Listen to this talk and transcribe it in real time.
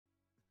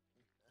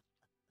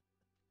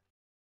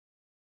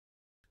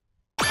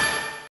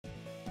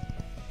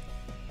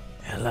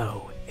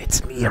Hello,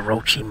 it's me,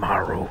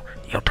 Orochimaru.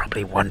 You're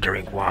probably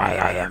wondering why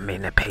I am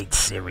in a paid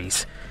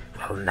series.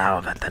 Well,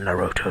 now that the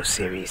Naruto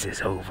series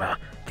is over,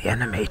 the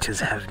animators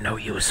have no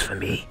use for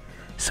me,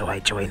 so I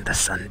joined the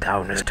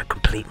Sundowners to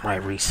complete my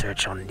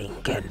research on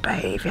ningen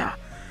behavior.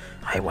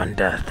 I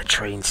wander the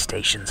train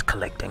stations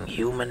collecting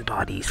human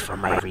bodies for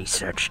my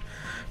research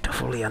to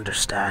fully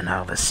understand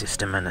how the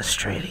system in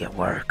Australia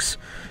works,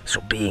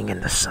 so being in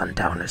the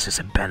Sundowners is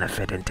a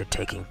benefit into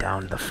taking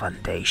down the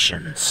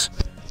foundations.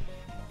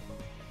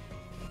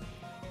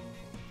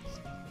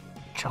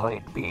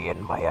 Join me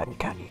and my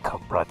uncanny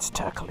comrades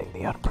tackling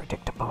the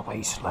unpredictable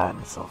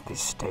wastelands of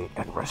this state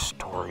and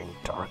restoring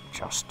dark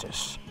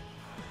justice.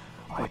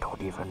 I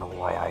don't even know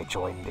why I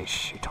joined this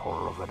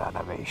shithole of an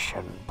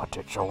animation, but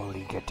it's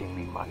only getting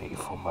me money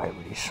for my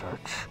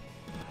research.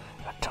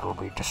 Until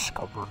we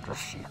discover the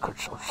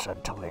secrets of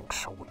Centrelink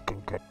so we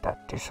can get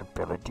that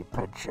disability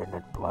pension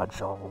and bloods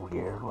all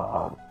year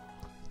long.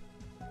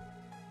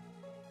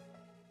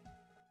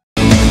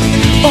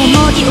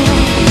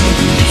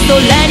 空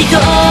に解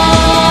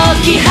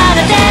き放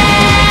て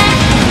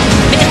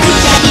めちゃく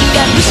ちゃに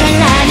がむしゃら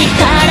に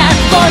空っ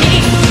ぽに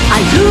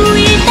歩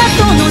いた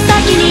その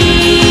先に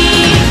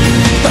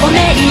透明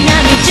な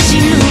道し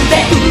る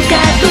べ浮か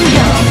ぶ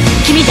よ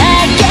君だ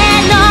け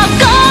の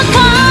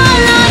心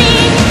に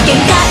限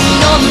界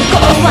の向こ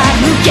うは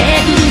無限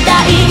大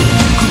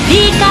繰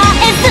り返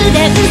す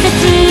伝説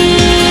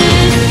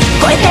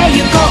越えて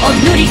ゆこ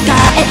う塗り替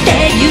え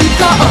てゆ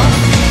こ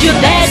う Your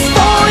best